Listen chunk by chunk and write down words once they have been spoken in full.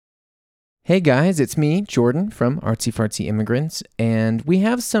Hey guys, it's me, Jordan from Artsy Fartsy Immigrants, and we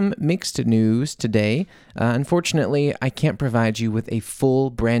have some mixed news today. Unfortunately, I can't provide you with a full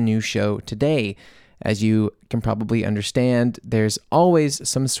brand new show today. As you can probably understand, there's always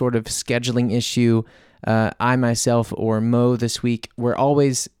some sort of scheduling issue. I myself or Mo this week, we're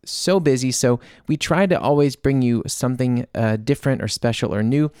always so busy, so we try to always bring you something different or special or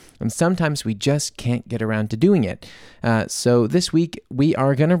new, and sometimes we just can't get around to doing it. So this week, we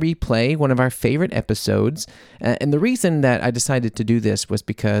are going to replay one of our favorite episodes, and the reason that I decided to do this was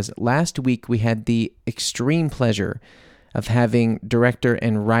because last week we had the extreme pleasure of having director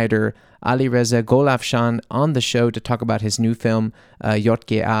and writer Alireza Golafshan on the show to talk about his new film,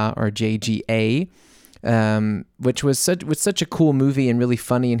 JGA or JGA, which was such a cool movie and really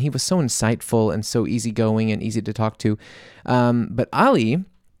funny, and he was so insightful and so easygoing and easy to talk to. But Ali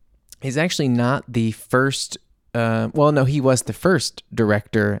is actually not the first, he was the first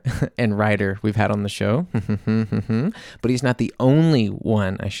director and writer we've had on the show, but he's not the only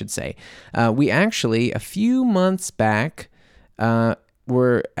one, I should say. We actually, a few months back,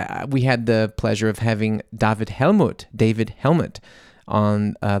 we had the pleasure of having David Helmut,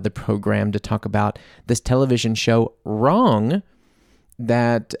 on the program to talk about this television show, Wrong,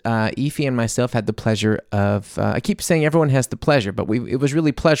 that Efi and myself had the pleasure of. I keep saying everyone has the pleasure, but it was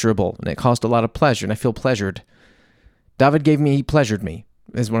really pleasurable, and it caused a lot of pleasure, and I feel pleasured. He pleasured me,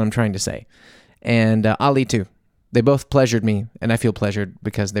 is what I'm trying to say. And Ali, too. They both pleasured me, and I feel pleasured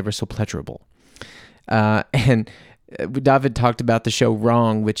because they were so pleasurable. And David talked about the show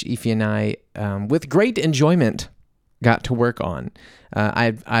Wrong, which Efi and I, with great enjoyment, got to work on.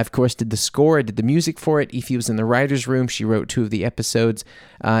 I of course did the score, I did the music for it. Efi was in the writer's room, she wrote 2 of the episodes.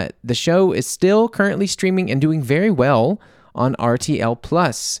 The show is still currently streaming and doing very well on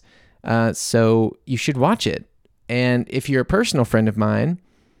RTL+. So you should watch it. And if you're a personal friend of mine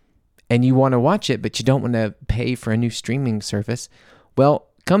and you want to watch it, but you don't want to pay for a new streaming service, well,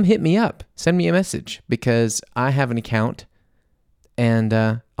 come hit me up. Send me a message because I have an account and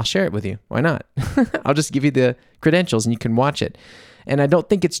I'll share it with you. Why not? I'll just give you the credentials and you can watch it. And I don't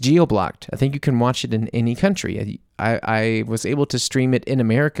think it's geo-blocked. I think you can watch it in any country. I was able to stream it in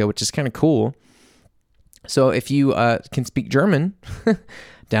America, which is kind of cool. So if you can speak German,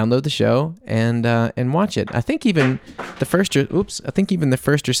 download the show and watch it. I think even the first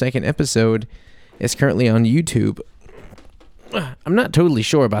or second episode is currently on YouTube. I'm not totally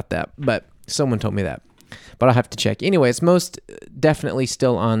sure about that, but someone told me that. But I'll have to check. Anyway, it's most definitely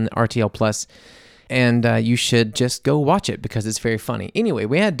still on RTL+, and you should just go watch it because it's very funny. Anyway,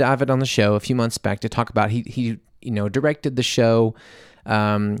 we had David on the show a few months back to talk about, he directed the show.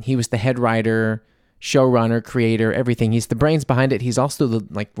 He was the head writer, showrunner, creator, everything. He's the brains behind it. He's also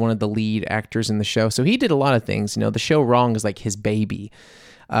one of the lead actors in the show. So he did a lot of things. The show Wrong is like his baby.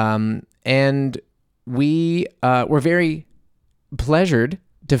 And we were very pleasured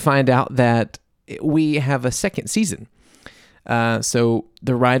to find out that we have a second season. So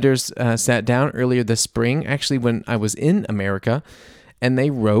the writers sat down earlier this spring, actually when I was in America, and they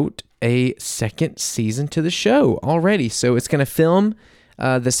wrote a second season to the show already. So it's going to film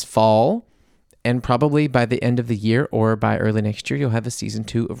this fall, and probably by the end of the year or by early next year, you'll have a season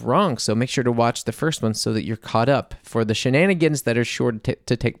 2 of Wrong. So make sure to watch the first one so that you're caught up for the shenanigans that are sure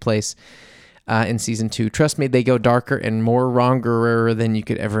to take place in season 2. Trust me, they go darker and more wrongerer than you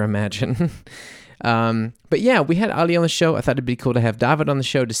could ever imagine. But yeah, we had Ali on the show. I thought it'd be cool to have David on the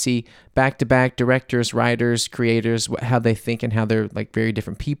show to see back-to-back directors, writers, creators, how they think and how they're like very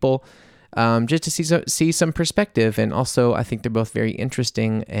different people, just to see some perspective. And also, I think they're both very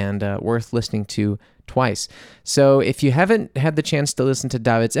interesting and worth listening to twice. So if you haven't had the chance to listen to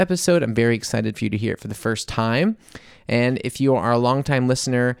David's episode, I'm very excited for you to hear it for the first time. And if you are a longtime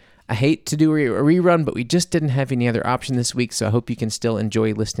listener, I hate to do a rerun, but we just didn't have any other option this week, so I hope you can still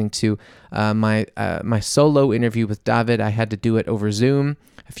enjoy listening to my solo interview with David. I had to do it over Zoom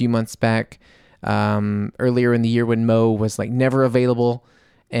a few months back, earlier in the year when Mo was never available,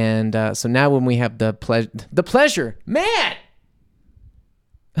 and so now when we have the pleasure, man,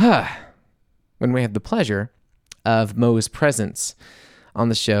 when we have the pleasure of Mo's presence on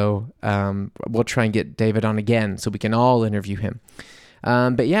the show, we'll try and get David on again so we can all interview him.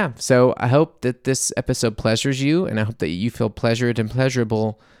 But yeah, so I hope that this episode pleasures you, and I hope that you feel pleasured and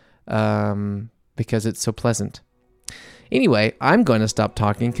pleasurable because it's so pleasant. Anyway, I'm going to stop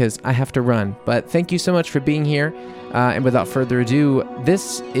talking because I have to run. But thank you so much for being here. And without further ado,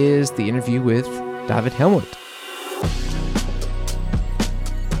 this is the interview with David Helmut.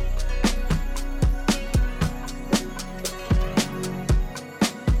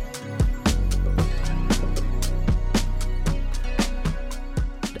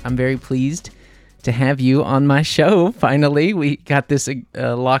 I'm very pleased to have you on my show. Finally, we got this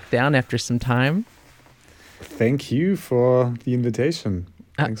locked down after some time. Thank you for the invitation.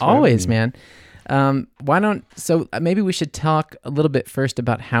 Thanks for Always, having me. man. Maybe we should talk a little bit first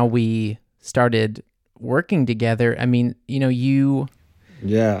about how we started working together. I mean, you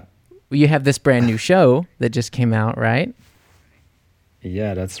have this brand new show that just came out, right?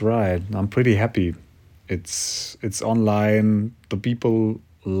 Yeah, that's right. I'm pretty happy. It's online. The people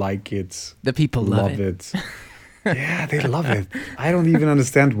like it. The people love it. Yeah, they love it. I don't even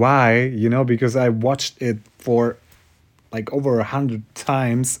understand why, because I watched it for like over 100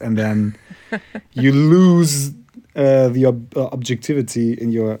 times, and then you lose the objectivity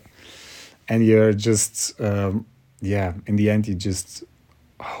in your, and you're just in the end you just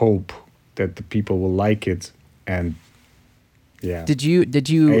hope that the people will like it. And yeah, did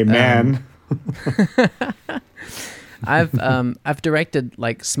you amen. I've directed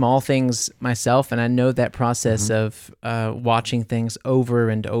like small things myself, and I know that process of watching things over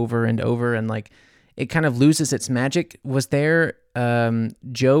and over and over, and like it kind of loses its magic. Was there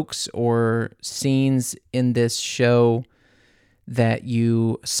jokes or scenes in this show that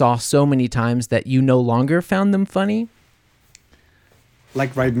you saw so many times that you no longer found them funny?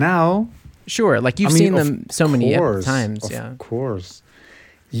 Like right now? Sure, like you've seen them so many times. Of course.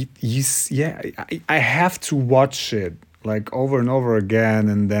 I have to watch it like over and over again,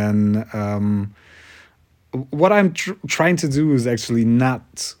 and then what I'm trying to do is actually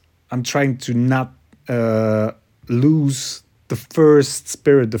I'm trying to not lose the first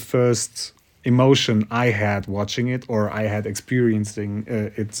spirit, the first emotion I had watching it, or I had experiencing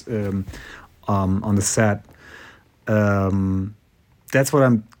it on the set. That's what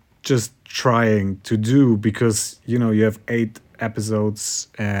I'm just trying to do, because you have 8 episodes,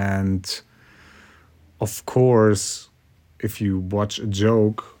 and of course if you watch a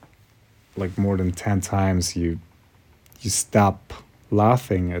joke like more than 10 times, you stop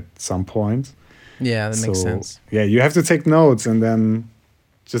laughing at some point. Yeah, that makes sense. Yeah, you have to take notes and then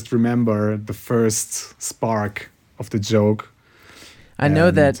just remember the first spark of the joke. I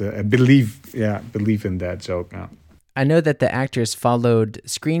know that believe in that joke now. I know that the actors followed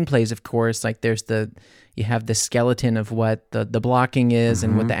screenplays, of course. Like you have the skeleton of what the blocking is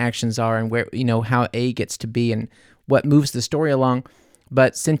and what the actions are, and where how A gets to B and what moves the story along.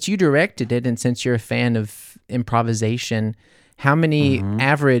 But since you directed it, and since you're a fan of improvisation, how many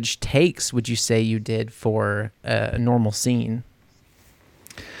average takes would you say you did for a normal scene?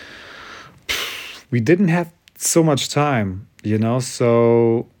 We didn't have so much time,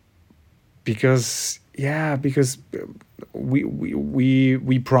 so because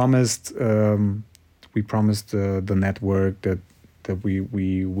we promised the network that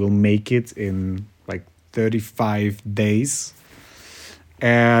we will make it in like 35 days,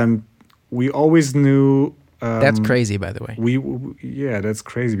 and we always knew that's crazy, by the way. That's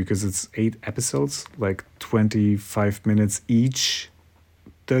crazy, because it's 8 episodes, like 25 minutes each,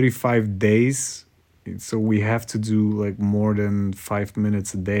 35 days. So we have to do like more than 5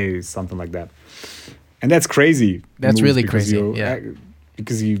 minutes a day, something like that. And that's crazy. That's really crazy.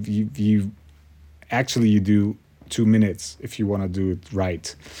 Because you actually do 2 minutes if you want to do it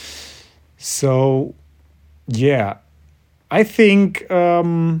right. So yeah, I think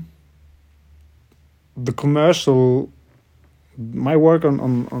the commercial, my work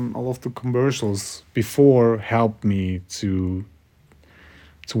on all of the commercials before helped me to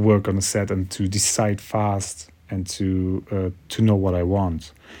work on a set and to decide fast and to know what I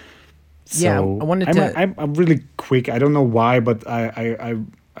want. So yeah, I wanted to. I'm really quick. I don't know why, but I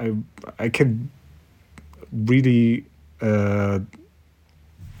can really.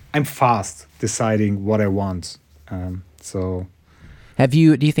 I'm fast deciding what I want. So. Do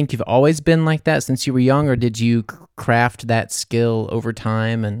you think you've always been like that since you were young, or did you craft that skill over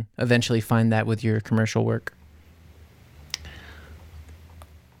time and eventually find that with your commercial work?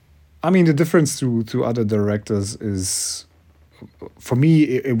 I mean, the difference to other directors is, for me,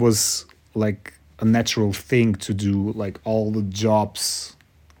 it was like a natural thing to do, like all the jobs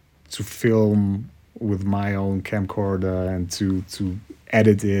to film with my own camcorder and to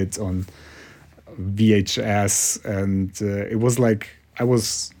edit it on VHS, and it was like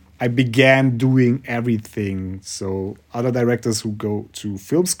I began doing everything. So other directors who go to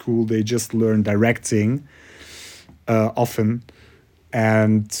film school, they just learn directing often,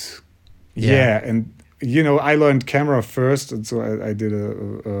 and and I learned camera first, and so I did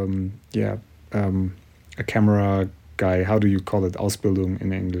a camera guy. How do you call it? Ausbildung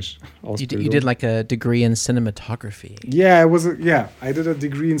in English. You did like a degree in cinematography. Yeah, I did a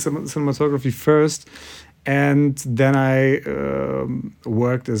degree in cinematography first, And then I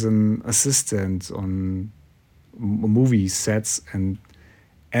worked as an assistant on movie sets, and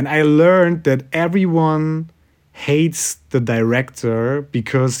I learned that everyone hates the director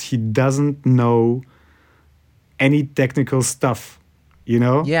because he doesn't know any technical stuff, you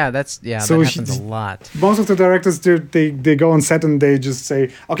know? That So happens a lot. most of the directors, they go on set and they just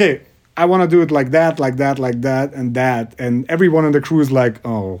say, okay, I want to do it like that, like that, like that, and that. And everyone on the crew is like,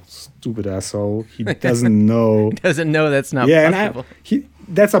 oh, stupid asshole. He doesn't know. Doesn't know that's not Yeah, possible.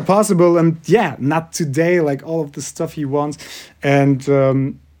 that's not possible. And yeah, not today, like all of the stuff he wants. And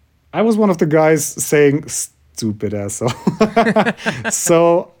I was one of the guys saying, stupid asshole.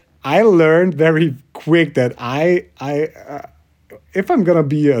 So I learned very quick that if I'm gonna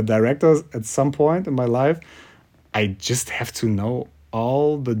be a director at some point in my life, I just have to know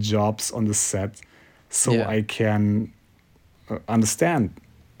all the jobs on the set, so Yeah. I can understand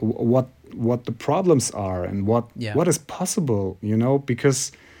what the problems are and what is possible, you know.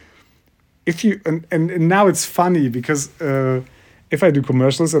 Because if you and now it's funny because if I do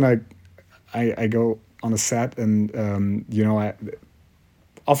commercials and I go on a set and you know,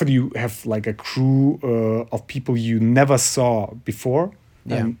 often you have like a crew of people you never saw before.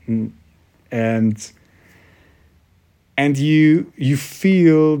 Yeah. And you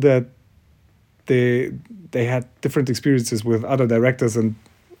feel that they had different experiences with other directors. And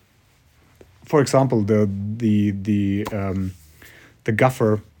for example, the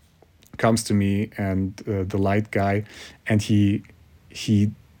gaffer comes to me, and the light guy, and he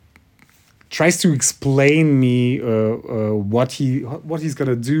tries to explain me what he's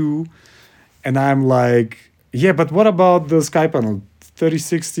gonna do, and I'm like, yeah, but what about the sky panel?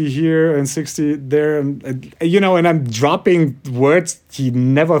 30-60 here and 60 there, and you know, and I'm dropping words he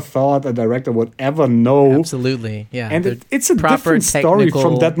never thought a director would ever know. Absolutely, yeah. And it's a proper different story technical-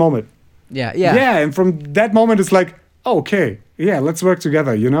 from that moment. Yeah. And from that moment, it's like, okay, yeah, let's work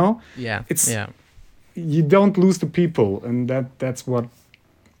together. You know, Yeah. it's you don't lose the people, and that's what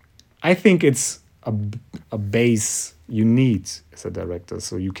I think it's a base you need as a director,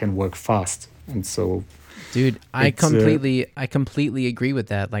 so you can work fast. And so, dude, I completely agree with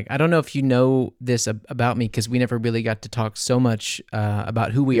that. Like, I don't know if you know this about me, because we never really got to talk so much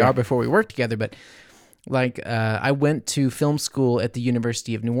about who we are before we worked together. But like, I went to film school at the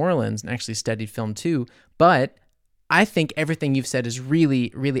University of New Orleans and actually studied film too. But I think everything you've said is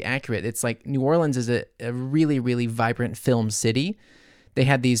really, really accurate. It's like New Orleans is a really, really vibrant film city. They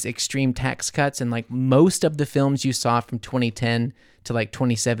had these extreme tax cuts, and like most of the films you saw from 2010 to like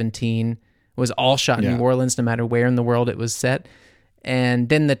 2017 was all shot in New Orleans, no matter where in the world it was set. And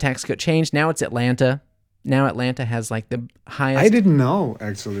then the tax cut changed. Now it's Atlanta. Now Atlanta has like the highest. I didn't know,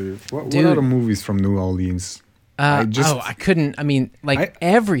 actually. What are the movies from New Orleans? I couldn't. I mean,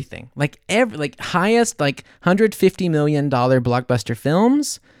 everything, like highest, like $150 million blockbuster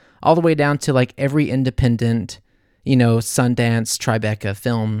films, all the way down to like every independent, you know, Sundance, Tribeca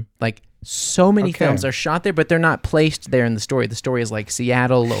film. Like, so many films are shot there, but they're not placed there in the story. The story is like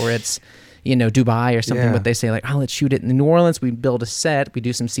Seattle, or it's, you know, Dubai or something. But they say like, oh, let's shoot it in New Orleans. We build a set. We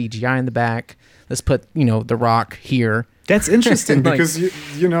do some CGI in the back. Let's put, you know, The Rock here. That's interesting because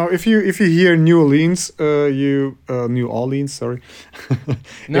you know, if you hear New Orleans, New Orleans, sorry.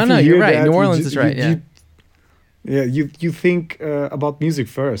 No, you're right. New Orleans is right. You think about music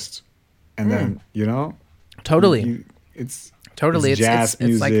first, and then, you know, totally. It's It's jazz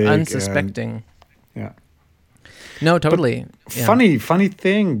music. like unsuspecting. No, totally. Funny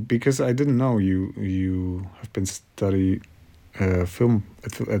thing, because I didn't know you have been studying film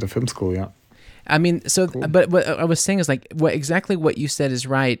at a film school. Yeah. I mean, so, cool. But what I was saying is like, exactly what you said is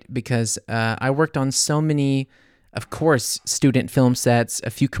right, because I worked on so many, of course, student film sets, a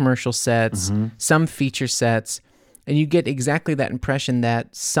few commercial sets, some feature sets, and you get exactly that impression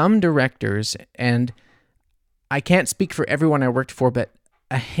that some directors, and I can't speak for everyone I worked for, but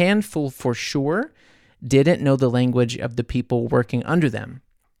a handful for sure, didn't know the language of the people working under them.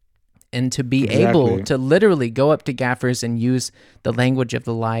 And to be able to literally go up to gaffers and use the language of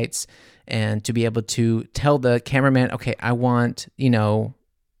the lights, and to be able to tell the cameraman, okay, I want, you know,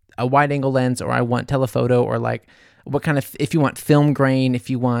 a wide angle lens, or I want telephoto, or like what kind of, if you want film grain, if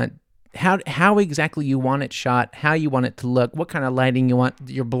you want, how exactly you want it shot, how you want it to look, what kind of lighting you want,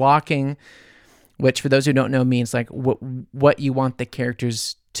 your blocking, which for those who don't know means like what you want the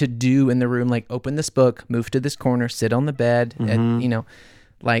characters to do in the room, like open this book, move to this corner, sit on the bed, and, you know,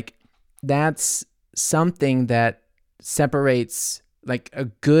 like that's something that separates like a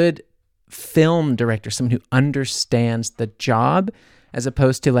good film director, someone who understands the job, as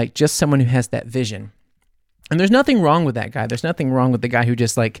opposed to like just someone who has that vision. And there's nothing wrong with that guy. There's nothing wrong with the guy who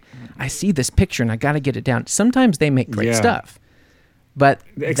just like, I see this picture and I got to get it down. Sometimes they make great stuff. But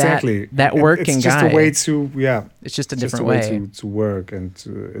exactly that working it's just guy, a way to it's just a it's different just a way to work, and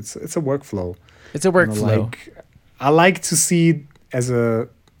it's a workflow. It's a workflow. I like to see it as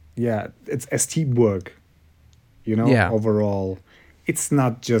it's as teamwork, overall. It's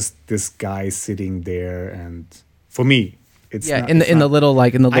not just this guy sitting there, and for me it's in the little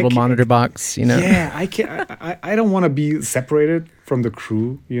monitor box, I don't want to be separated from the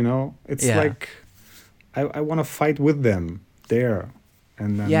crew, it's like I want to fight with them there.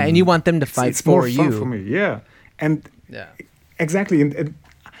 And then and you want them to fight it's for more you. fun for me, and exactly. And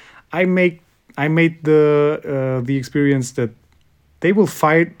I made the experience that they will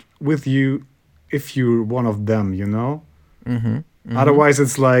fight with you if you're one of them, Otherwise,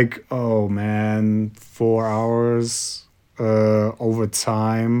 it's like, oh man, 4 hours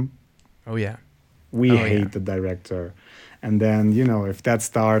overtime. Oh yeah, we hate the director, and then if that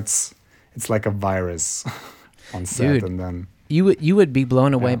starts, it's like a virus on set. Dude. And then. You would be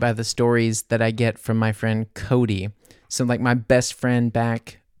blown away by the stories that I get from my friend Cody. So like my best friend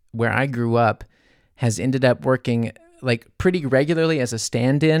back where I grew up has ended up working like pretty regularly as a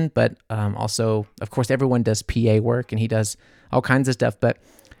stand-in, but also, of course, everyone does PA work and he does all kinds of stuff, but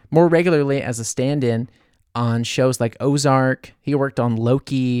more regularly as a stand-in on shows like Ozark. He worked on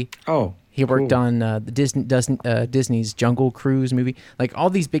Loki. Oh, he worked on the Disney's Jungle Cruise movie, like all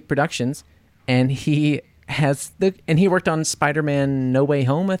these big productions, and he worked on Spider-Man No Way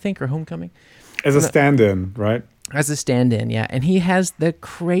Home, I think, or Homecoming. As a stand-in, right? As a stand-in, yeah. And he has the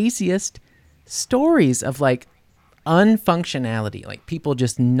craziest stories of like unfunctionality, like people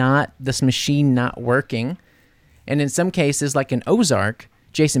just this machine not working. And in some cases, like in Ozark,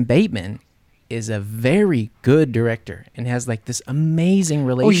 Jason Bateman is a very good director and has like this amazing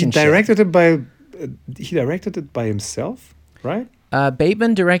relationship. He directed it by himself, right?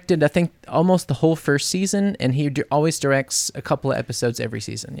 Bateman directed, I think, almost the whole first season, and he always directs a couple of episodes every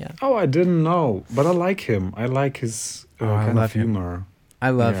season. Yeah. Oh, I didn't know, but I like him. I like his kind of humor.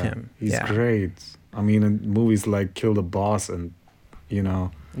 I love him. He's great. I mean, in movies like Kill the Boss, and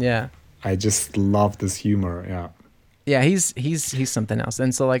yeah, I just love this humor. Yeah. Yeah, he's something else,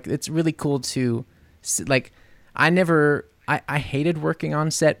 and so like it's really cool to, like, I hated working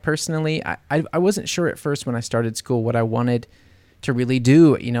on set personally. I wasn't sure at first when I started school what I wanted to really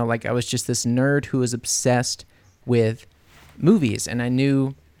do. Like I was just this nerd who was obsessed with movies, and I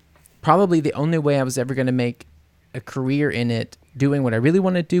knew probably the only way I was ever going to make a career in it doing what I really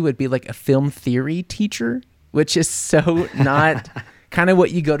want to do would be like a film theory teacher, which is so not kind of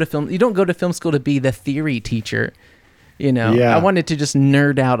what you go to film. You don't go to film school to be the theory teacher. I wanted to just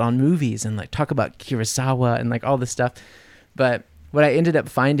nerd out on movies and like talk about Kurosawa and like all this stuff. But what I ended up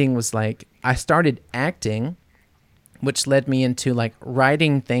finding was like I started acting, which led me into like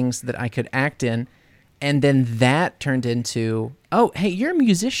writing things that I could act in. And then that turned into, oh, hey, you're a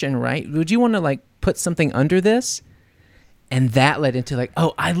musician, right? Would you want to like put something under this? And that led into like,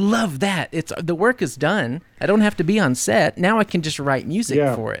 oh, I love that. The work is done. I don't have to be on set. Now I can just write music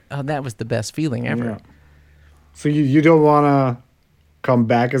for it. Oh, that was the best feeling ever. Yeah. So you don't want to come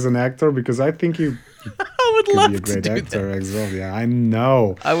back as an actor? Because I think you I would love be a great to do actor that. as well. Yeah, I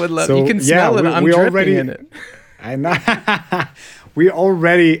know. I would love. So, you can smell it. I'm dripping in it. I know. We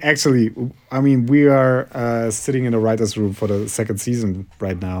already actually. I mean, we are sitting in the writers' room for the second season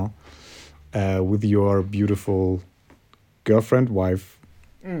right now, with your beautiful girlfriend, wife.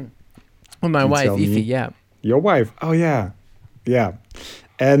 Well, my wife, Ify. Yeah. Your wife. Oh yeah, yeah,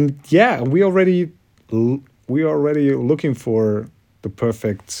 and we already looking for the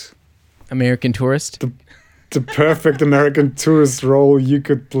perfect American Tourist. The perfect American tourist role you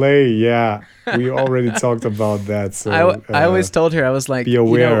could play. Yeah, we already talked about that. So I always told her, I was like, be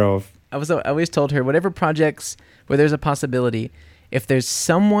aware of. I always told her, whatever projects where there's a possibility, if there's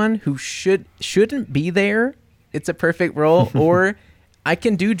someone who shouldn't be there, it's a perfect role. Or I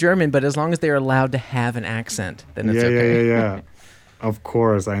can do German, but as long as they're allowed to have an accent, then it's okay. Yeah. Of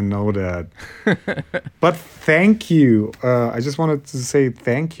course, I know that. But thank you. I just wanted to say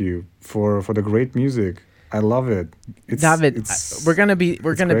thank you for the great music. I love it. David, we're gonna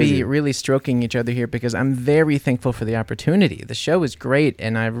be really stroking each other here because I'm very thankful for the opportunity. The show is great,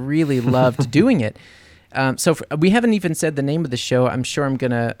 and I really loved doing it. We haven't even said the name of the show. I'm sure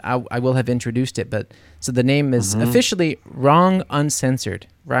I will have introduced it, but so the name is officially Wrong Uncensored,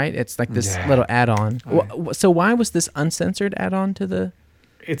 right? It's like this little add-on. So why was this uncensored add-on to the?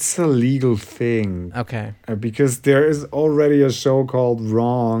 It's a legal thing. Okay. Because there is already a show called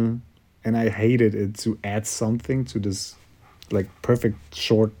Wrong, and I hated it to add something to this, like, perfect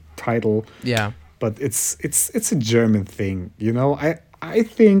short title. Yeah. but it's a German thing, you know. I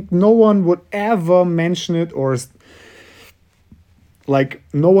think no one would ever mention it, or like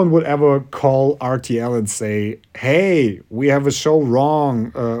no one would ever call RTL and say, "Hey, we have a show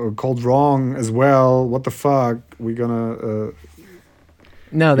wrong, called Wrong as well. What the fuck? We're gonna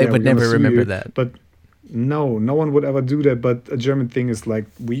No, they yeah, would we're gonna never sue remember you." that. But no one would ever do that. But a German thing is like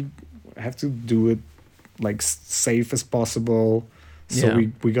we have to do it like safe as possible. So Yeah.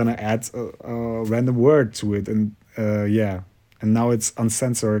 we're gonna add a random word to it, and yeah. And now it's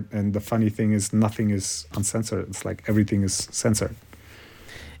uncensored. And the funny thing is, nothing is uncensored. It's like everything is censored.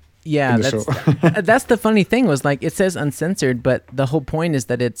 Yeah, in the that's show. that's the funny thing was like it says uncensored, but the whole point is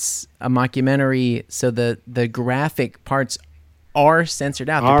that it's a mockumentary, so the graphic parts are censored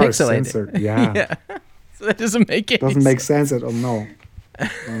out. They're Are pixelated. censored, yeah. Yeah. So that doesn't make any Doesn't make sense. sense at all. No.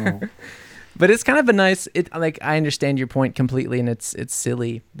 No. But it's kind of a nice. It like I understand your point completely, and it's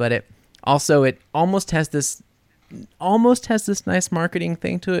silly, but it almost has this nice marketing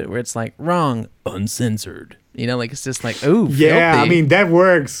thing to it where it's like wrong, uncensored. You know, like it's just like ooh, Yeah, filthy. I mean that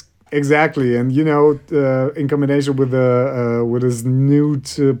works exactly, and you know, in combination with this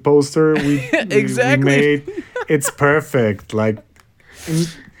nude poster Exactly. we made, it's perfect. Like,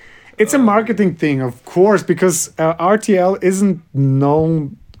 it's a marketing thing, of course, because RTL isn't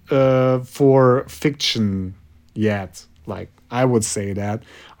known for fiction yet. Like, I would say that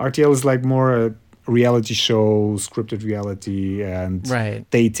RTL is like more a reality show, scripted reality, and Right.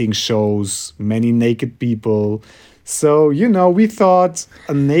 dating shows, many naked people. So, you know, we thought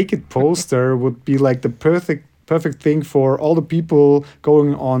a naked poster would be like the perfect thing for all the people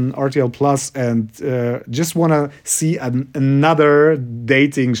going on RTL Plus and just want to see another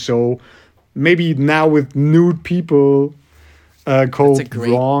dating show, maybe now with nude people, called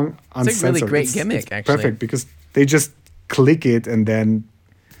great- Wrong it's a really Uncensored. great gimmick, actually. Perfect, because they just click it and then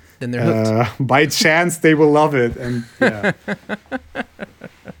Then they're hooked. by chance they will love it. And yeah,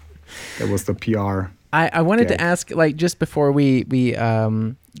 that was the PR. I wanted to gag. ask, like, just before we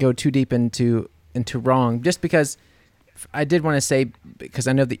go too deep into wrong, just because I did want to say, because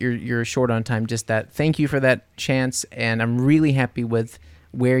I know that you're short on time, just that thank you for that chance, and I'm really happy with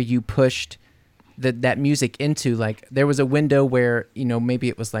where you pushed that music into. Like, there was a window where, you know, maybe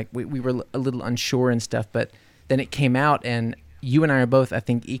it was like we were a little unsure and stuff, but then it came out, and you and I are both, I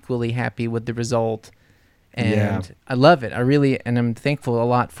think, equally happy with the result. And Yeah. I love it. I really, and I'm thankful a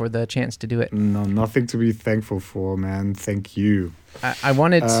lot for the chance to do it. No, nothing to be thankful for, man. Thank you. I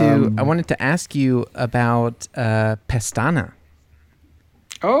wanted to ask you about Pestana.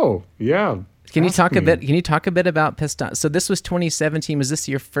 Oh, yeah. Can you Ask talk a me. bit? Can you talk a bit about Pestana? So this was 2017. Was this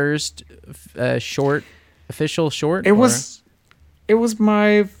your first official short? It was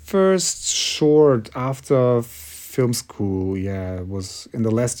my first short after film school. Yeah, it was in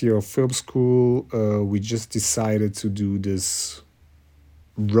the last year of film school. We just decided to do this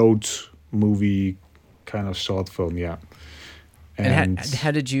road movie kind of short film. Yeah. And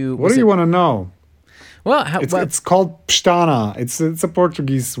how did you? What do you want to know? Well, It's called pstana. It's a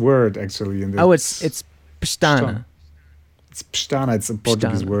Portuguese word actually. And it's Pestana. It's pstana. It's a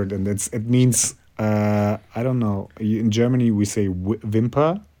Portuguese Pestana. word, and it means I don't know. In Germany we say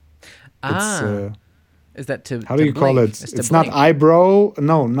wimper. Is that to? How do to you call blink? it? It's to It's not blink. eyebrow.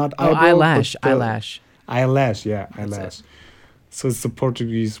 No, not Oh, eyebrow. eyelash. but, Eyelash. Eyelash. Yeah, That's eyelash. it. So it's the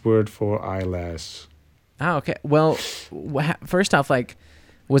Portuguese word for eyelash. Oh, okay. Well, first off, like,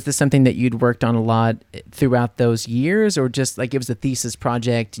 was this something that you'd worked on a lot throughout those years, or just like it was a thesis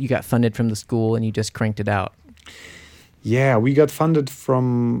project? You got funded from the school and you just cranked it out. Yeah, we got funded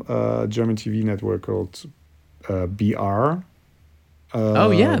from a German TV network called BR.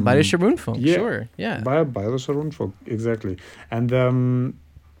 Oh yeah, Bayerischer Rundfunk. yeah. Sure. Yeah. Bayerischer Rundfunk, exactly. And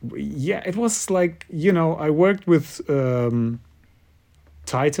yeah, it was like, you know, I worked with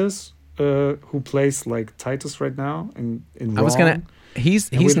Titus, who plays like Titus right now in I was Wrong. gonna.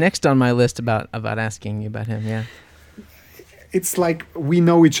 He's we- next on my list about asking you about him. Yeah. It's like we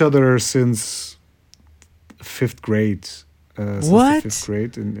know each other since fifth grade. Since the What? fifth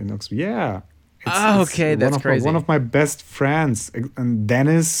grade in Oxford. Yeah. Okay, that's crazy. One of my best friends, and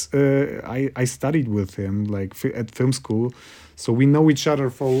Dennis. I studied with him like at film school, so we know each other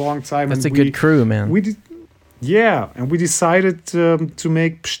for a long time. That's and a good crew, man. We did, yeah, and we decided to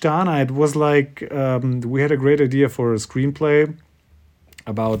make Pstana. It was like we had a great idea for a screenplay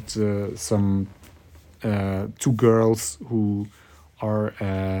about some two girls who are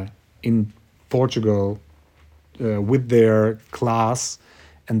in Portugal with their class,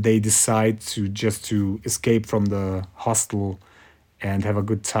 and they decide to escape from the hostel and have a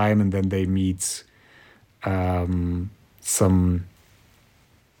good time, and then they meet some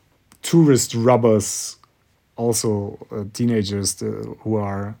tourist robbers, also teenagers who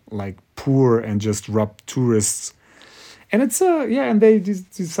are like poor and just rob tourists. And it's and they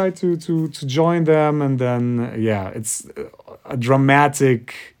decide to join them, and then it's a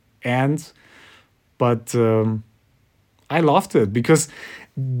dramatic end. But I loved it because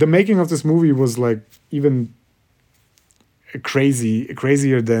the making of this movie was like even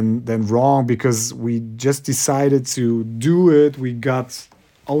crazier than wrong, because we just decided to do it. We got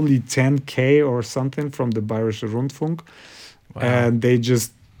only 10K or something from the Bayerische Rundfunk, and they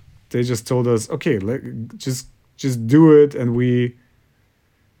just told us, okay, just do it. And we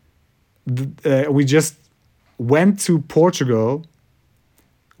just went to Portugal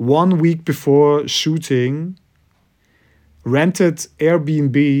 1 week before shooting, rented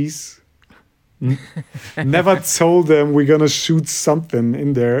Airbnbs, never told them we're gonna shoot something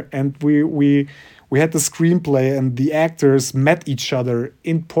in there, and we had the screenplay, and the actors met each other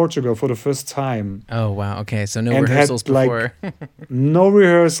in Portugal for the first time. Oh wow! Okay, so no and rehearsals had, before. No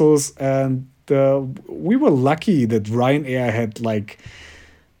rehearsals, and we were lucky that Ryanair had like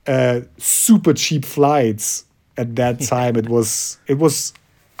super cheap flights at that time. It was.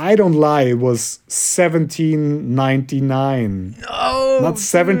 I don't lie. It was $17.99. Oh, not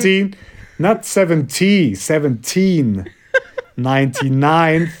 17, not 70,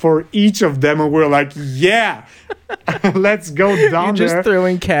 $17.99 for each of them, and we're like, yeah, let's go down You're there. just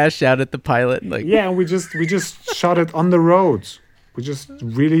throwing cash out at the pilot, like And we just shot it on the road. We just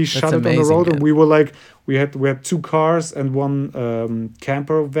really shot it on the amazing, road, man. and we were like, we had 2 cars and 1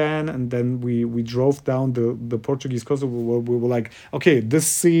 camper van, and then we drove down the Portuguese coast. We were like, okay, this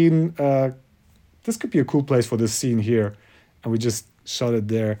scene, this could be a cool place for this scene here, and we just shot it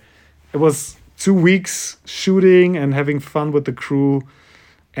there. It was 2 weeks shooting and having fun with the crew,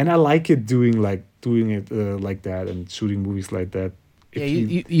 and I like it doing it like that, and shooting movies like that. Yeah,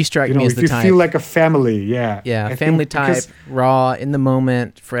 you strike me as if the you type. feel like a family, yeah, Yeah, family type, raw, in the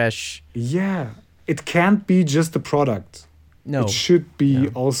moment, fresh. Yeah, it can't be just a product. No, it should be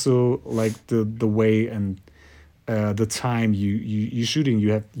also like the way and the time you shooting.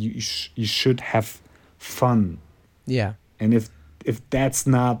 You should have fun. Yeah, and if that's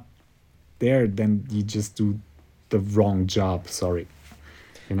not there, then you just do the wrong job. Sorry,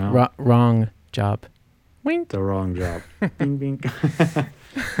 wrong job. Wink. The wrong job. Bing, bing.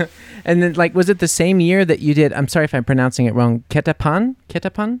 And then, like, was it the same year that you did? I'm sorry if I'm pronouncing it wrong. Ketapan.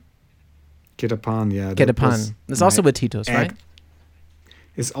 Ketapan, yeah. Ketapan. It's also with Titos, right?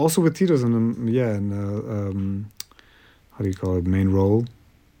 It's also with Titos, and how do you call it? Main role.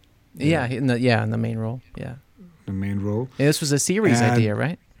 Yeah, in the main role. Yeah, the main role. And this was a series idea,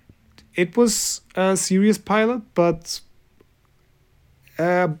 right? It was a series pilot, but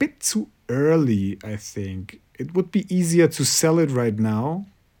a bit too early, I think. It would be easier to sell it right now.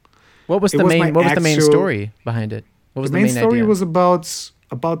 What was the main story behind it? What was the main story idea? was about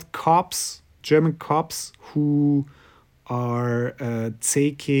cops, German cops, who are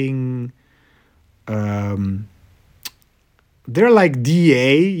taking they're like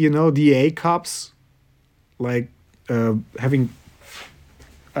DA cops, like having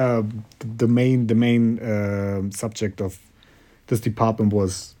the main subject of this department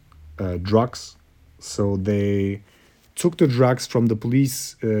was drugs. So they took the drugs from the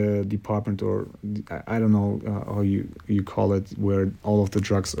police department, or I don't know how you call it, where all of the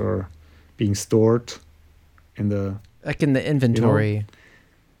drugs are being stored in the inventory.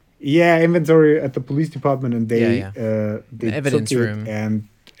 Inventory at the police department, and they the evidence took it room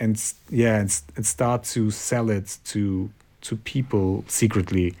and start to sell it to people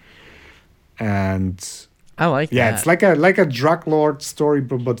secretly. And I like that. It's like a drug lord story,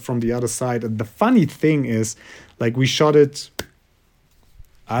 but from the other side. And the funny thing is, like, we shot it,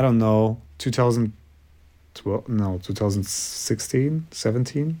 I don't know, 2016,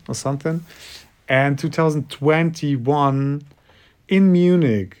 17 or something. And 2021 in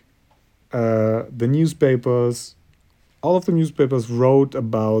Munich, the newspapers, all of the newspapers wrote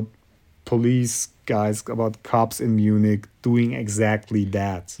about police guys, about cops in Munich doing exactly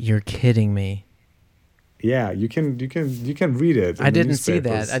that. You're kidding me. Yeah, you can read it. I didn't see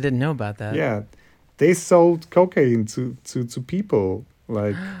that. I didn't know about that. Yeah, they sold cocaine to people,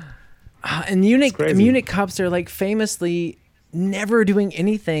 like. And Munich cops are like famously never doing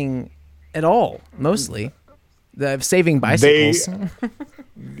anything at all. Mostly, saving bicycles.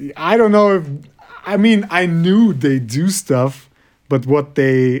 I don't know if. I mean, I knew they do stuff, but what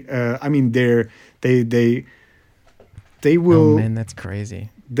they will. Oh man, that's crazy.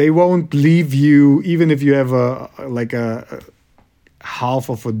 They won't leave you even if you have a half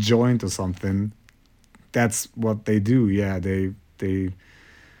of a joint or something. That's what they do. Yeah, they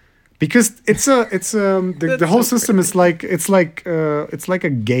because the whole system is like it's like a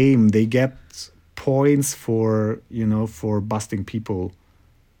game. They get points for for busting people.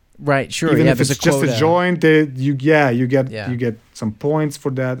 Right, sure. Even Yeah, if it's there's a just quota. a joint, you get Yeah. you get some points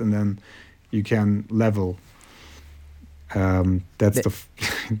for that, and then you can level. That's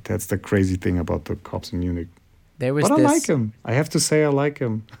that's the crazy thing about the cops in Munich. There was But I this. like him. I have to say I like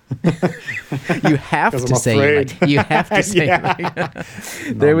him. You have 'Cause to I'm say you afraid. like. You have to say. Yeah. Like.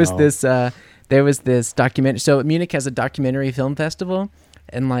 There was this. There was this documentary. So Munich has a documentary film festival,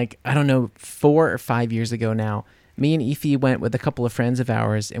 and like I don't know, 4 or 5 years ago now, me and Ify went with a couple of friends of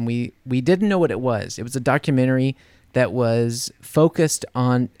ours, and we didn't know what it was. It was a documentary that was focused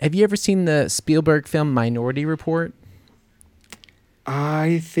on. Have you ever seen the Spielberg film Minority Report?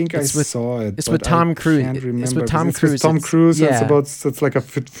 I think It's I with- saw it. it's but with Tom I Cruise. Can't It's remember. with Tom It's Cruise. Tom It's- Cruise. yeah. It's like a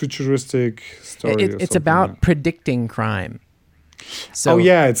futuristic story. or It's something, about yeah. predicting crime. So Oh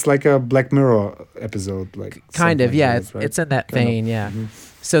yeah, it's like a Black Mirror episode, like kind of, something yeah. like It's that, right? it's in that Kind of. vein, yeah. Mhm.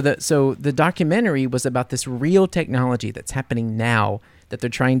 So the documentary was about this real technology that's happening now that they're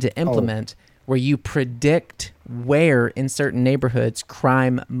trying to implement, where you predict where in certain neighborhoods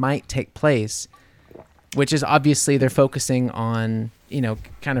crime might take place, which is obviously they're focusing on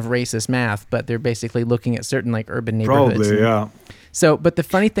kind of racist math, but they're basically looking at certain like urban neighborhoods. Probably, yeah. So, but the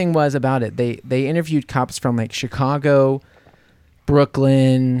funny thing was about it, they interviewed cops from like Chicago,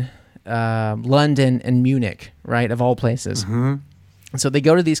 Brooklyn, London, and Munich, right, of all places. Mhm. So they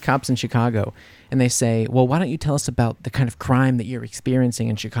go to these cops in Chicago and they say, well, why don't you tell us about the kind of crime that you're experiencing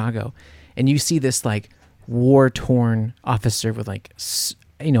in Chicago? And you see this like war-torn officer with like,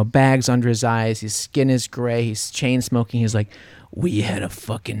 bags under his eyes. His skin is gray. He's chain smoking. He's like, we had a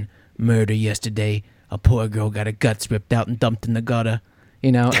fucking murder yesterday. A poor girl got her guts ripped out and dumped in the gutter.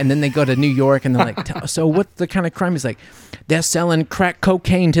 And then they go to New York and they're like, so what's the kind of crime? He's like, they're selling crack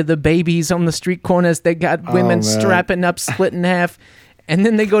cocaine to the babies on the street corners. They got women man. strapping up, split in half. And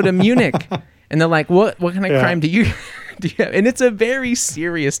then they go to Munich and they're like, what kind of crime do you have? And it's a very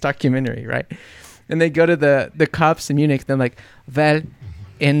serious documentary, right? And they go to the cops in Munich. They're like, well,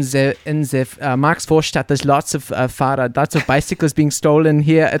 in the Marx Vorstadt, there's lots of lots of bicycles being stolen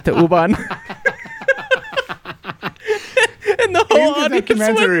here at the U-Bahn. And the whole In the audience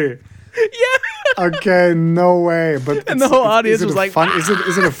documentary. went, yeah. Okay, no way. But And the whole audience was like,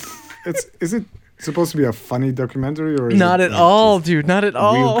 is it supposed to be a funny documentary or is Not it at like all, just dude. Not at real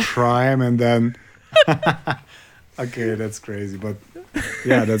all. crime and then okay, that's crazy, but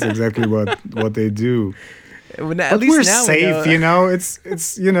yeah, that's exactly what they do. At But least we're now safe, we know. It's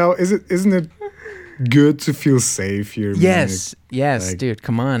isn't it good to feel safe here? in Yes, yes, Like, dude.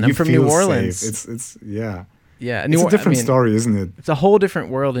 Come on, Munich? I'm from You New feel Orleans. safe. It's yeah. Yeah, It's a different story, isn't it? It's a whole different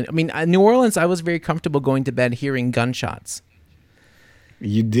world. I mean, New Orleans, I was very comfortable going to bed hearing gunshots.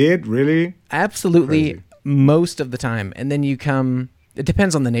 You did really? Absolutely, Crazy. most of the time. And then you come. It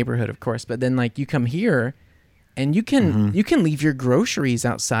depends on the neighborhood, of course. But then, like, you come here, and you can leave your groceries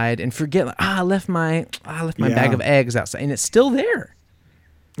outside and forget. Like, I left my bag Yeah. of eggs outside, and it's still there.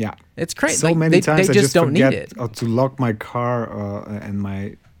 Yeah. It's crazy. So Like, many times they I just don't forget need it. to lock my car and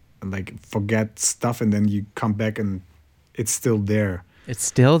my forget stuff, and then you come back and it's still there. It's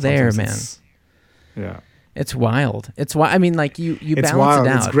still there, man. Sometimes yeah. It's wild. It's why I mean, like you It's balance wild. it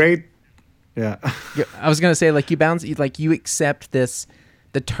out. It's great. Yeah. I was gonna say like you accept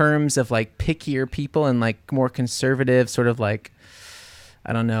the terms of like pickier people and like more conservative, sort of like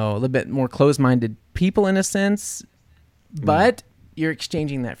I don't know, a little bit more closed-minded people in a sense, but you're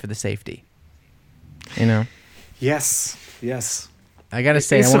exchanging that for the safety. Yes. Yes. I gotta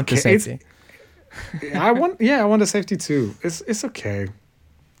say, I It's want the okay. safety. I want the safety too. It's okay.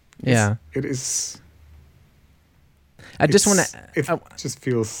 Yeah, It is. I just want It to. just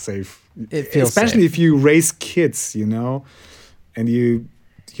feels safe. It feels especially safe. if you raise kids, and you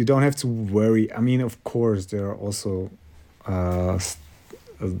don't have to worry. I mean, of course, there are also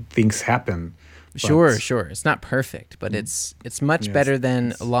things happen. Sure, but- sure. It's not perfect, but it's much Yes, better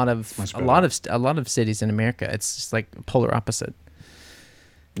than it's a lot of much a lot of cities in America. It's just like polar opposite.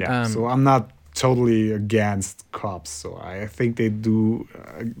 Yeah. So I'm not totally against cops. So I think they do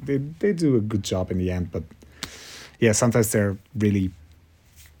they do a good job in the end. But yeah, sometimes they're really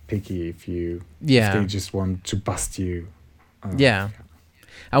picky if Yeah. they just want to bust you. Yeah.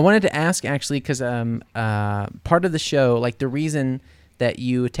 I wanted to ask actually because part of the show, like the reason that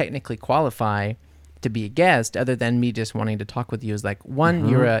you technically qualify to be a guest, other than me just wanting to talk with you, is like one,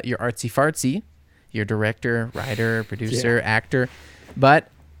 you're artsy fartsy, you're director, writer, producer, actor, but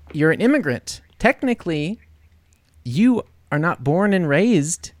you're an immigrant. Technically, you are not born and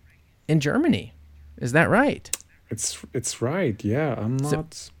raised in Germany. Is that right? it's right. Yeah, I'm So,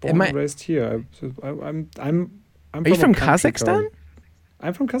 not born am and I? raised here. I'm Are you from a from country Kazakhstan? called.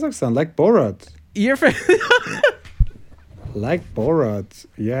 I'm from Kazakhstan, like Borat. You're from. Like Borat.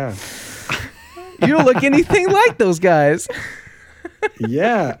 Yeah. You don't look anything like those guys.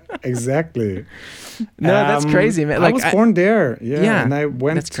 Yeah, exactly. No, that's crazy, man. I Like, was born there. Yeah, yeah, and I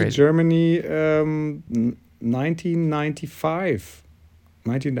went that's to crazy. Germany 1995,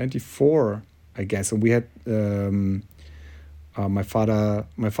 1994, I guess. And we had my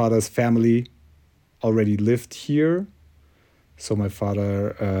father's family already lived here. So my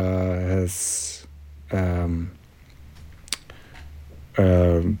father has um,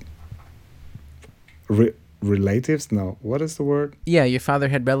 um, re- relatives. No, what is the word? Yeah, your father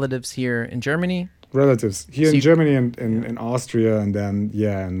had relatives here in Germany. Relatives here So in you, Germany and yeah. in Austria, and then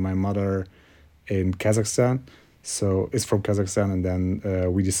yeah, and my mother in Kazakhstan. So is from Kazakhstan, and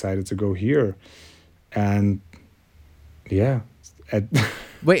then we decided to go here, and yeah, at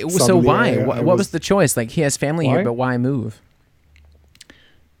Wait, so suddenly why? I What was was the choice? Like, he has family here, why? but why move?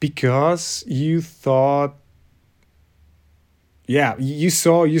 Because you thought, yeah, you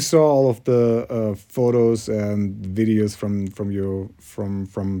saw all of the photos and videos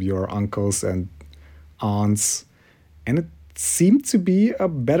from your uncles and aunts, and it seemed to be a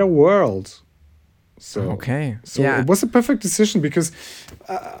better world. So, Okay. so Yeah. it was a perfect decision because,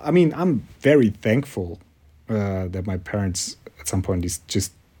 I mean, I'm very thankful that my parents at some point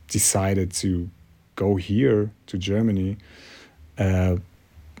just decided to go here to Germany. Uh,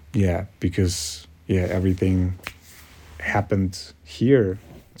 yeah, because yeah, everything happened here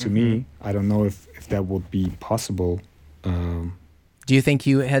to Hmm. me. I don't know if that would be possible. Um, Do you think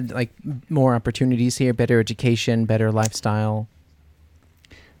you had like more opportunities here, better education, better lifestyle?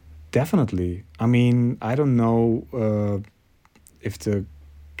 Definitely. I mean, I don't know if the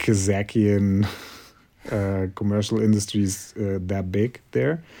Kazakian commercial industry is that big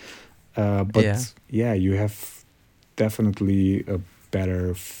there. Yeah. But yeah, you have definitely a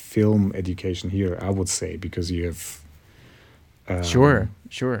better film education here, I would say, because you have, Sure. um,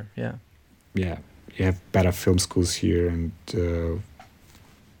 Sure. Yeah. yeah, you have better film schools here, and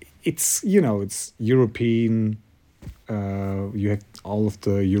it's it's European. You have all of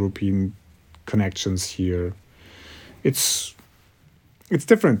the European connections here. It's it's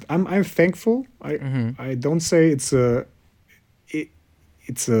different. I'm thankful. Hmm. I don't say it,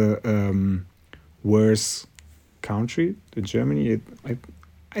 it's a worse country than Germany.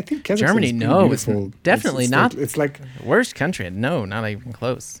 I think Kazakhstan Germany, is pretty no, it's beautiful. definitely not It's like the worst country. No, not even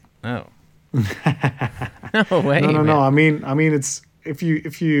close. No. No way, no. man. I mean it's if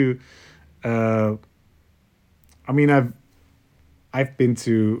you uh, I mean I've been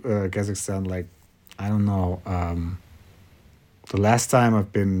to Kazakhstan like I don't know the last time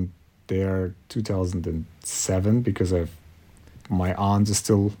I've been there 2007 because I've my aunt is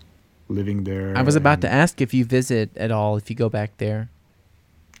still living there I was about to and ask if you visit at all, if you go back there.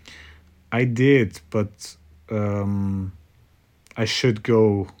 I did, but um, I should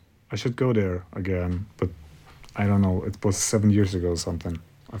go. I should go there again, but I don't know. It was 7 years ago, or something.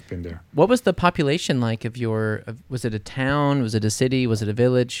 I've been there. What was the population like was it a town? Was it a city? Was it a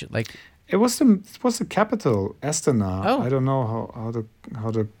village? Like, It was the capital, Astana. oh, I don't know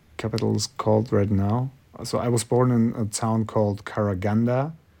how the capital is called right now. So I was born in a town called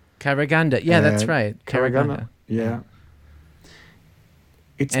Karaganda. Karaganda. Yeah, that's right. Karaganda, Karaganda. Yeah. yeah.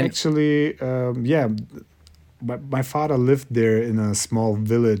 It's And actually yeah. My father lived there in a small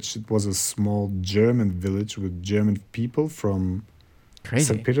village. It was a small German village with German people from St.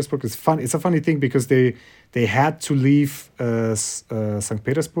 crazy. Petersburg. It's fun. It's a funny thing because they had to leave St.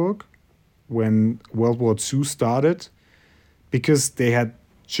 Petersburg when World War II started because they had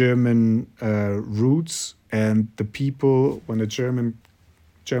German roots, and the people when the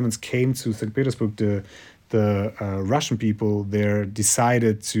Germans came to St. Petersburg, the Russian people there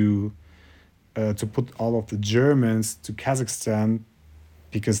decided to put all of the Germans to Kazakhstan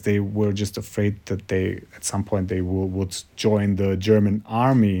because they were just afraid that they at some point they would join the German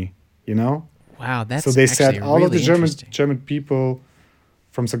army, you know. Wow, So that's they said actually all of the really interesting. German people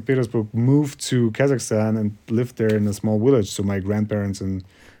from St. Petersburg moved to Kazakhstan and lived there in a small village. So my grandparents in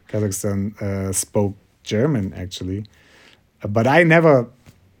Kazakhstan spoke German actually, but I never.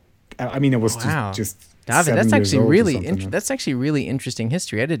 I mean, I was Wow. just David, 7 years old or something. that's actually really interesting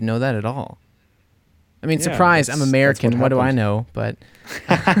history. I didn't know that at all. I mean, Yeah, surprise, I'm that's what American. What do I happened. know? But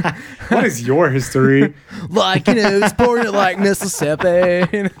What is your history? like, it's born in like Mississippi,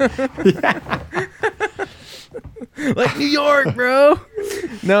 like New York, bro.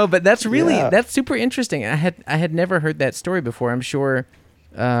 No, but Yeah. that's super interesting. I had never heard that story before. I'm sure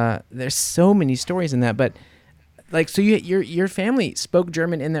there's so many stories in that, but like, so your family spoke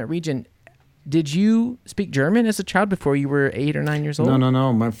German in that region. Did you speak German as a child before you were 8 or 9 years old?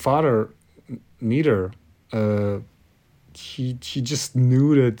 No. My father, neither. He just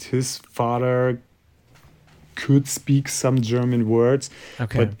knew that his father could speak some German words,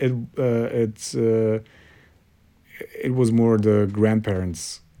 Okay. but it was more the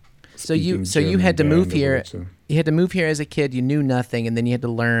grandparents. So you speaking had to German move there in the here. village, so. You had to move here as a kid. You knew nothing, and then you had to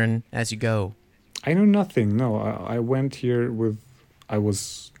learn as you go. I know nothing. No, I went here I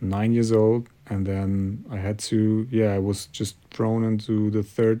was 9 years old, and then I had to. Yeah, I was just thrown into the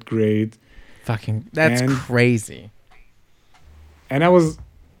 3rd grade. Fucking, that's crazy. And I was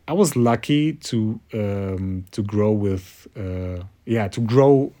lucky to grow with to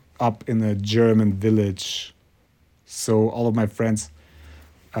grow up in a German village. So all of my friends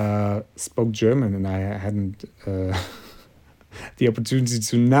spoke German, and I hadn't the opportunity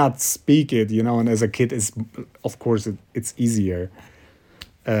to not speak it, and as a kid, of course it's easier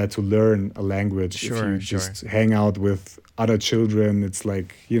to learn a language. Sure, if you just hang out with other children. It's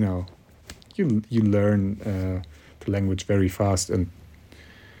like, you learn the language very fast. And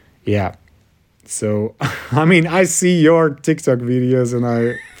yeah, so I mean, I see your TikTok videos and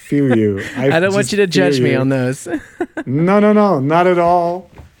I feel you. I don't want you to judge me on those. No, not at all,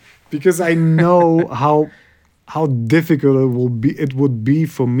 because I know how difficult it would be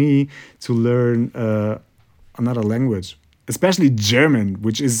for me to learn another language, especially German,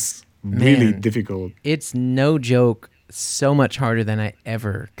 which is really difficult. It's no joke, so much harder than I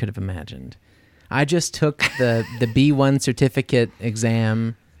ever could have imagined. I just took the B1 certificate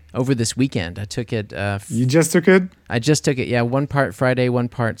exam over this weekend. I took it. You just took it? I just took it. Yeah, one part Friday, one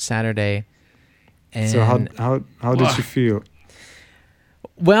part Saturday. And so how did you feel?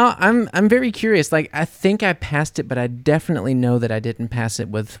 Well, I'm very curious. Like, I think I passed it, but I definitely know that I didn't pass it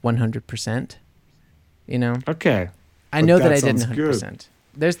with 100%. Okay. I know that I didn't 100%.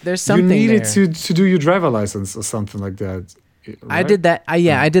 There's something you needed there. to do your driver license or something like that. Right? I did that.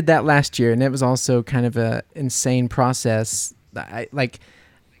 I did that last year, and it was also kind of a insane process.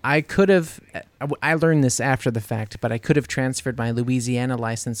 I could have. I learned this after the fact, but I could have transferred my Louisiana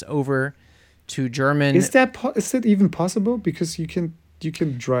license over to German. Is that even possible? Because you can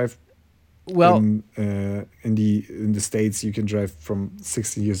drive. Well, in the States, you can drive from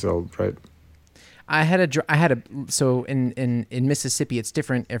 60 years old, right? So in Mississippi, it's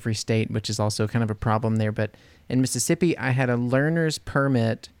different every state, which is also kind of a problem there. But in Mississippi, I had a learner's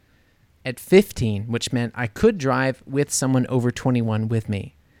permit at 15, which meant I could drive with someone over 21 with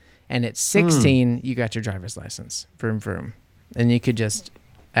me. And at 16, you got your driver's license, vroom vroom, and you could just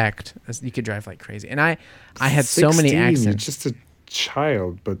you could drive like crazy. And I had 16, so many accidents. You're just a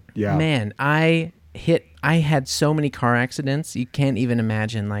child, but yeah. Man, I had so many car accidents. You can't even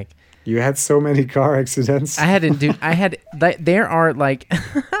imagine. Like, you had so many car accidents. I have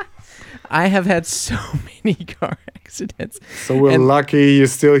had so many car accidents. So we're lucky you're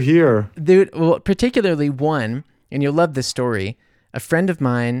still here. Dude, well, particularly one, and you'll love this story, a friend of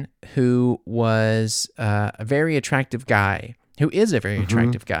mine who was a very attractive guy, who is a very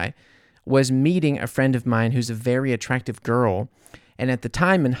attractive guy, was meeting a friend of mine who's a very attractive girl. And at the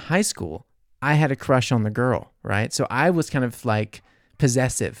time in high school, I had a crush on the girl, right? So I was kind of like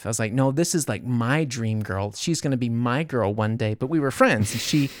possessive. I was like, no, this is like my dream girl. She's going to be my girl one day. But we were friends, and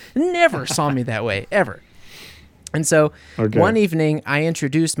she never saw me that way, ever. And so one evening, I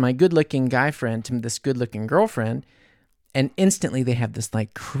introduced my good-looking guy friend to this good-looking girlfriend, and instantly they have this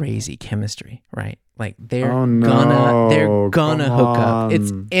like crazy chemistry, right? Like they're gonna hook up.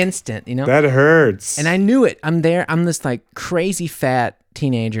 It's instant, That hurts. And I knew it. I'm this like crazy fat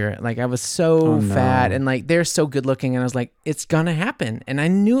teenager. Like I was so fat, and like they're so good looking, and I was like, it's gonna happen. And I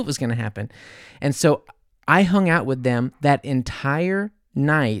knew it was gonna happen. And so I hung out with them that entire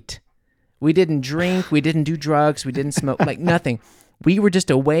night. We didn't drink, we didn't do drugs, we didn't smoke, like nothing. We were just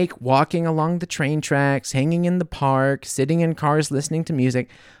awake, walking along the train tracks, hanging in the park, sitting in cars, listening to music,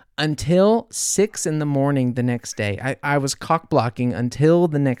 until 6 a.m. the next day. I was cock blocking until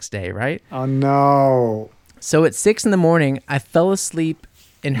the next day, right? Oh no. So at 6 a.m, I fell asleep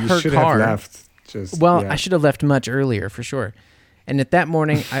in her car. You should have left. I should have left much earlier for sure. And at that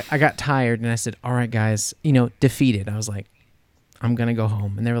morning, I got tired, and I said, all right, guys, defeated. I was like, I'm going to go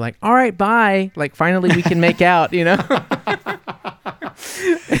home. And they were like, all right, bye. Like, finally we can make out,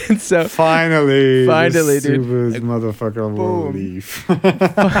 And so finally, dude, stupid motherfucker will leave.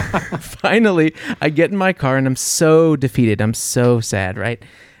 Finally, I get in my car, and I'm so defeated. I'm so sad, right?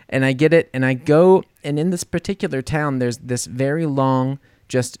 And I get it, and I go, and in this particular town, there's this very long,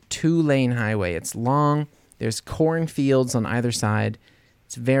 just 2-lane highway. It's long. There's cornfields on either side.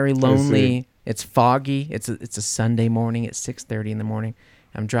 It's very lonely. It's foggy. It's a Sunday morning. It's 6:30 in the morning.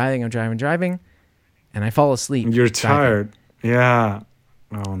 I'm driving, and I fall asleep. You're driving. tired. Yeah.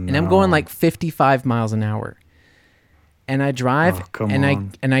 Oh no. And I'm going like 55 miles an hour. And I drive, Oh, come and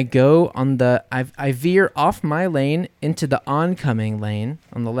on. I go on the I veer off my lane into the oncoming lane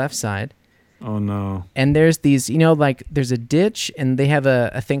on the left side. Oh no. And there's these, like there's a ditch, and they have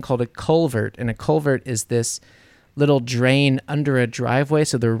a thing called a culvert, and a culvert is this little drain under a driveway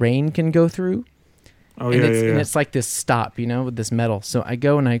so the rain can go through. Oh And yeah, it's yeah, yeah. and it's like this stop, with this metal. So I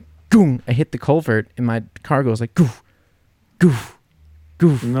go and I goom, I hit the culvert, and my car goes like goof, goof,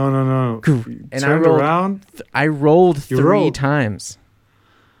 goof, No. goof. You And turned around. I rolled You 3 rolled. times.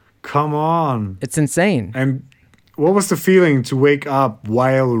 Come on. It's insane. And what was the feeling to wake up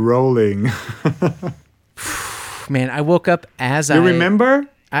while rolling? Man, I woke up as You remember?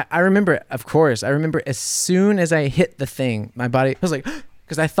 I remember, of course. I remember as soon as I hit the thing, my body was like,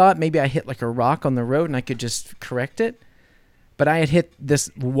 because I thought maybe I hit like a rock on the road and I could just correct it. But I had hit this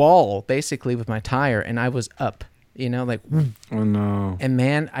wall basically with my tire, and I was up, like, Oh no. and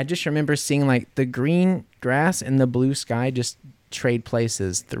man, I just remember seeing like the green grass and the blue sky just trade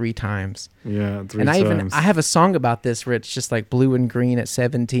places 3 times. Yeah, 3 And times. I have a song about this where it's just like blue and green at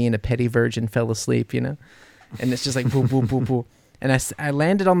 17, a petty virgin fell asleep, and it's just like boo, boo, boo, boo. And I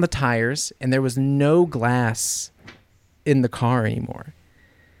landed on the tires, and there was no glass in the car anymore.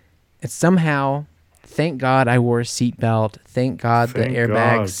 And somehow, thank God I wore a seatbelt. Thank God Thank the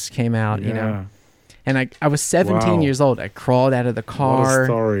airbags came out, Yeah. And I was 17 Wow. years old. I crawled out of the What a car.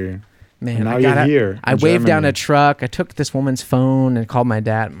 story. Man, And now I got you're out. here I in waved down a Germany. truck. I took this woman's phone and called my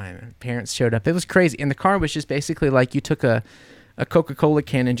dad. My parents showed up. It was crazy. And the car was just basically like you took a Coca-Cola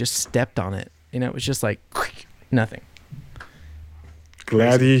can and just stepped on it. It was just like nothing.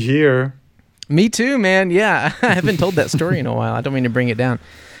 Glad you're here. Me too, man. Yeah, I haven't told that story in a while. I don't mean to bring it down.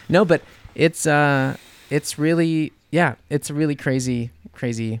 No, but it's really, it's a really crazy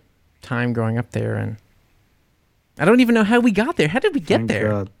time growing up there, and I don't even know how we got there. How did we get Thank there?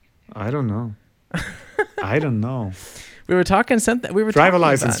 God. I don't know. I don't know. We were talking something. We were Driver talking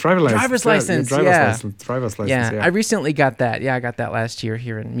license. about- Driver's Driver's license. license. Driver's license. Yeah, Yeah. I recently got that. Yeah, I got that last year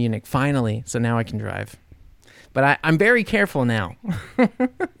here in Munich. Finally, so now I can drive. But I'm very careful now.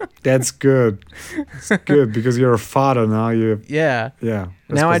 That's good. It's good because you're a father now. Yeah. Yeah.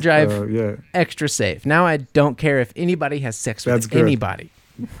 Now I drive yeah. extra safe. Now I don't care if anybody has sex with That's good. anybody.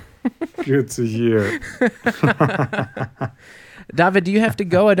 Good to hear. David, do you have to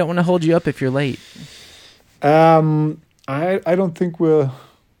go? I don't want to hold you up if you're late. I don't think we're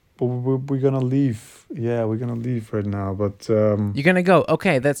gonna leave. Yeah, we're gonna leave right now. But You're gonna go.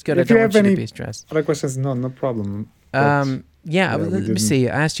 Okay, that's good. I If you don't have want you any- to be stressed. other questions? No problem. Yeah, we let me didn't- see.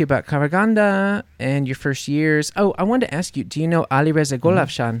 I asked you about Karaganda and your first years. Oh, I wanted to ask you, do you know Ali Reza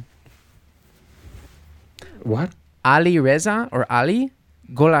Golafshan? What? Ali Reza or Ali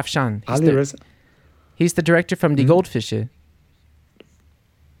Golafshan? Ali Reza? He's the director from Die Mhm. Goldfische.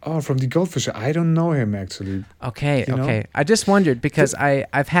 Oh, from the Goldfish. I don't know him actually. Okay, You know? okay. I just wondered because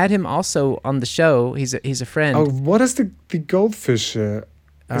I've had him also on the show. He's a friend. Oh, what is the Goldfish? Is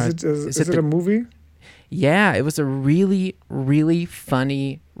is it it a movie? Yeah, it was a really, really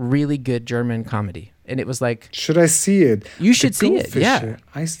funny, really good German comedy. And it was like, Should I see it? you should The see it. Goldfish, Yeah.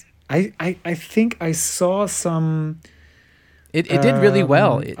 I think I saw some. It did really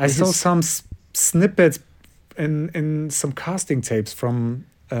well. I saw some snippets in some casting tapes from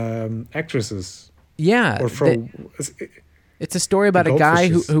actresses Yeah. or from. It's a story about a guy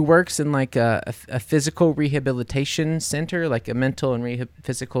Goldfishes. who works in like a physical rehabilitation center, like a mental and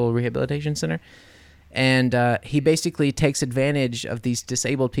physical rehabilitation center. And he basically takes advantage of these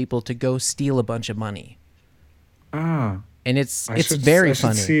disabled people to go steal a bunch of money. And it's very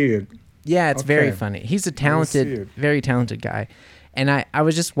funny. I should see it. Yeah, it's very Okay. funny. He's a see talented, it. very talented guy. And I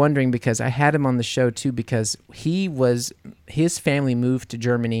was just wondering because I had him on the show too because his family moved to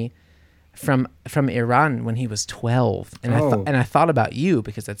Germany from Iran when he was 12. And Oh. I thought about you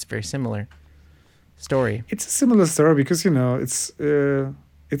because that's a very similar story. It's a similar story because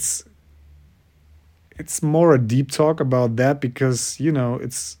it's more a deep talk about that because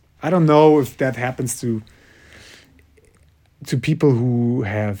it's I don't know if that happens to people who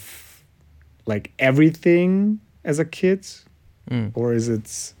have like everything as a kid, or is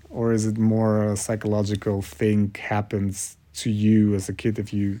it more a psychological thing happens to you as a kid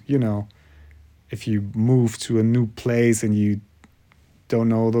if you move to a new place and you don't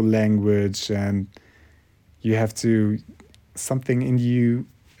know the language and you have to something in you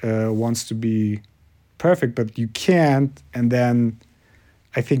wants to be perfect but you can't, and then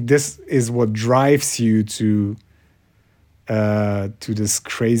I think this is what drives you to to this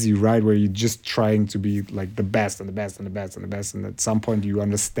crazy ride where you're just trying to be like the best and the best and the best and the best, and at some point you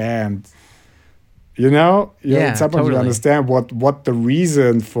understand, Yeah, at some point you totally. understand what the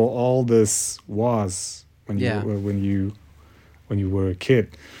reason for all this was when you Yeah. when you were a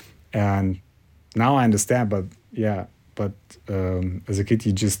kid. And now I understand, but as a kid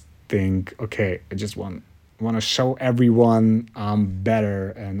you just think, okay, I just want to show everyone I'm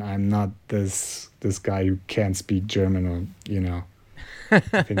better and I'm not this guy who can't speak German, or I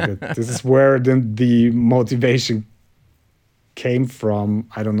think that this is where the motivation came from.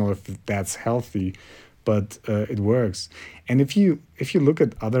 I don't know if that's healthy, but it works. And if you look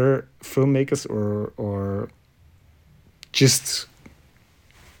at other filmmakers or just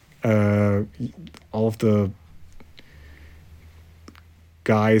all of the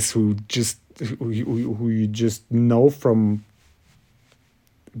guys who you just know from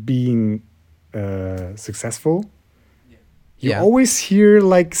being successful, you Yeah. always hear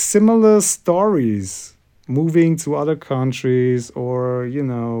like similar stories, moving to other countries, or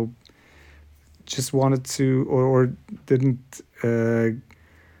just wanted to, or didn't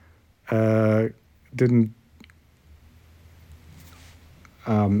didn't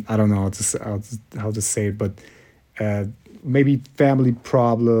I don't know how to say it, but maybe family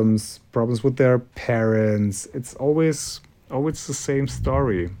problems with their parents. It's always the same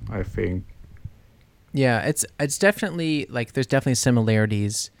story, I think. Yeah, it's definitely like there's definitely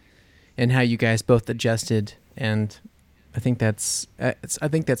similarities in how you guys both adjusted, and I think that's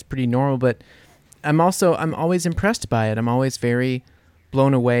pretty normal. But I'm always impressed by it. I'm always very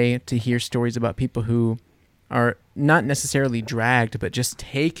blown away to hear stories about people who are not necessarily dragged, but just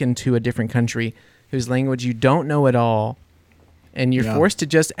taken to a different country whose language you don't know at all, and you're forced to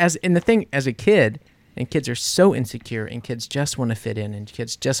just as a kid, and kids are so insecure, and kids just want to fit in, and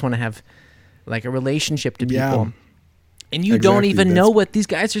kids just want to have like a relationship to people, and you don't even know what these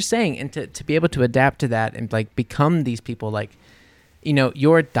guys are saying, and to be able to adapt to that and like become these people, like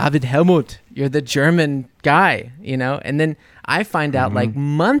you're David Helmut, you're the German guy, and then I find out like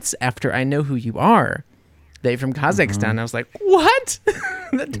months after I know who you are that you're from Kazakhstan. I was like, what?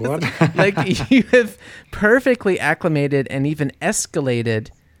 What? Like you have perfectly acclimated and even escalated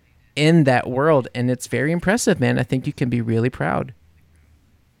in that world, and it's very impressive, man. I think you can be really proud.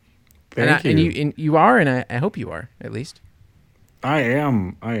 Thank you. And you are, and I hope you are, at least. I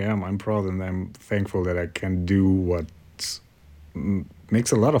am. I'm proud, and I'm thankful that I can do what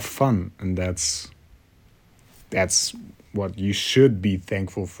makes a lot of fun, and that's what you should be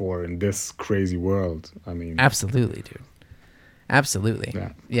thankful for in this crazy world. I mean, absolutely, dude. Absolutely.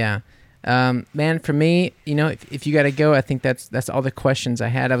 Yeah. Man, for me, if you got to go, I think that's all the questions I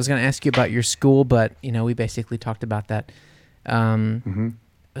had. I was going to ask you about your school, but we basically talked about that.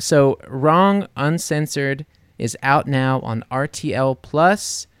 So, Wrong Uncensored is out now on RTL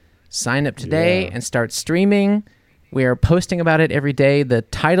Plus. Sign up today and start streaming. We are posting about it every day. The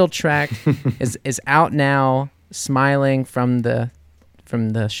title track is out now. Smiling from the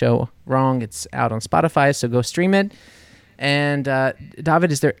show Wrong. It's out on Spotify, so go stream it. And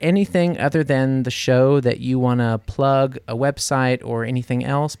David, is there anything other than the show that you want to plug, a website or anything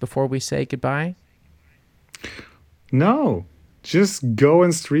else before we say goodbye? No, just go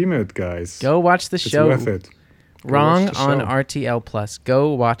and stream it, guys. Go watch the show. It's worth it. Wrong on RTL Plus.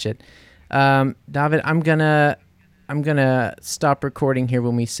 Go watch it. David, I'm gonna stop recording here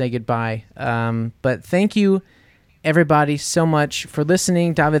when we say goodbye. But thank you, everybody, so much for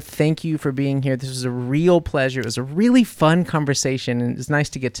listening. David, thank you for being here. This was a real pleasure. It was a really fun conversation, and it's nice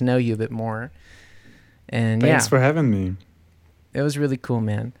to get to know you a bit more. And thanks for having me. It was really cool,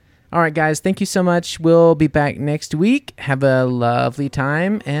 man. All right, guys, thank you so much. We'll be back next week. Have a lovely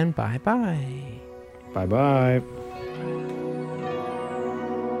time, and bye-bye. Bye-bye.